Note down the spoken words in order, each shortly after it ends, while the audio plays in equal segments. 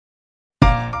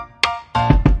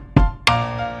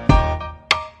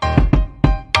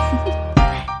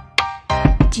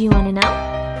Do you wanna know?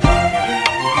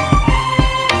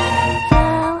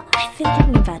 Well, I've been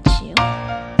thinking about you,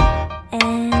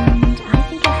 and I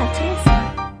think you'll have to listen,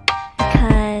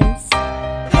 because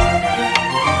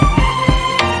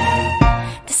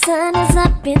the sun is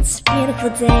up, it's a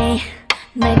beautiful day.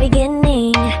 My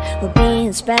beginning will be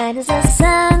as bright as the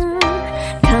sun.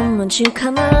 Come, won't you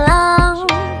come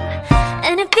along?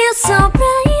 And it feels so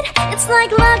bright, it's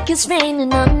like luck is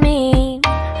raining on me.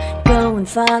 Go and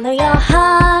follow your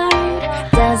heart,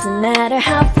 doesn't matter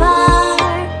how far.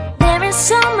 There is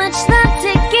so much love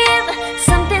to give,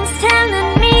 something's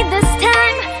telling me this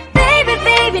time. Baby,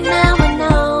 baby, now I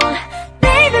know.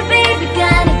 Baby, baby,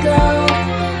 gotta go.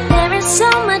 There is so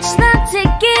much love to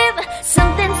give,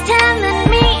 something's telling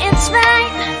me it's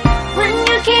right. When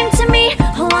you came to me,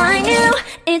 oh I knew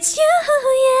it's you,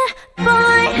 yeah,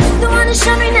 boy. The one to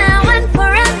show me now and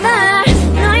forever.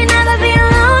 No, you'll never be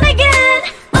alone again.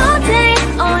 All day,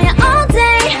 oh yeah, all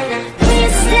day.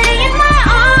 Please stay in my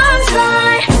arms,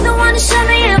 boy. The one to show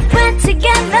me if we're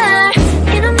together.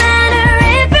 It don't matter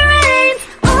if it rains.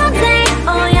 All day,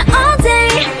 oh yeah, all day.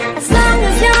 As long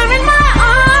as you're in my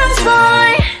arms,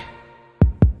 boy.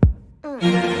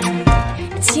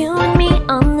 It's you and me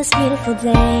on this beautiful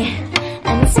day,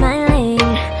 and it's smiling,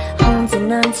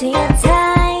 holding on to you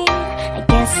tight. I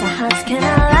guess our hearts can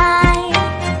align,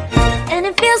 and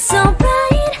it feels so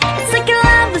bright. It's like your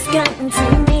love has gotten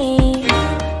to me.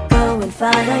 Go and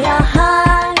follow your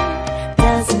heart,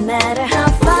 doesn't matter how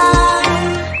far.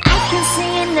 I can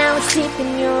see it now, it's deep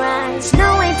in your eyes.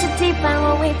 No way too deep, I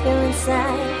what we feel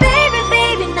inside. Baby,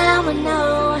 baby, now I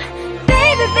know.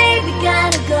 Baby, baby,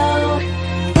 gotta go.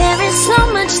 There is so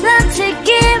much love to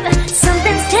give,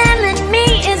 something's telling me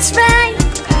it's right.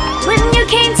 When you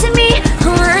came to me,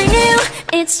 oh I knew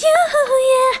it's you,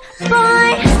 yeah,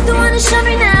 boy. The one to show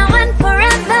me now and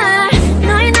forever.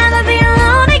 No, you'll never be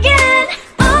alone again.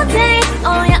 All day,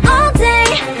 oh yeah, all day.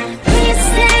 Please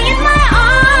stay in my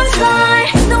arms, boy.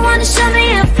 The one to show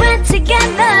me if we're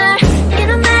together. It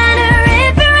don't matter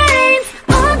if it rains.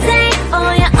 All day,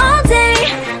 oh yeah, all day.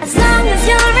 As long as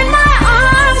you're in my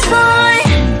arms, boy.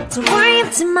 Don't worry of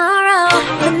tomorrow,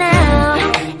 for now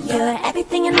you're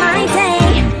everything in my day.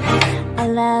 I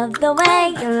love the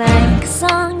way you like a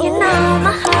song, you know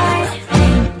my heart.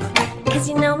 Cause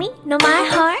you know me, know my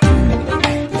heart.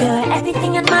 You're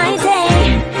everything in my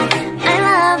day. I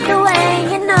love the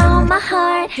way you know my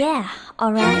heart. Yeah,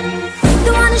 alright.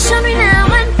 The one to show me now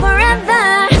and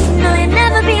forever. No, you'll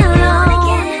never be alone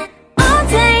again. All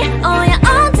day, oh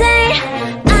yeah, all day.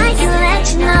 I can let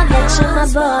you know that you're my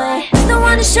boy. The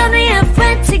one to show me if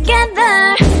we're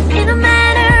together. It don't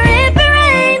matter if it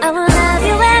rains, I will love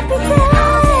you every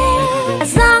day.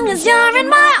 As long as you're in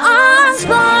my arms.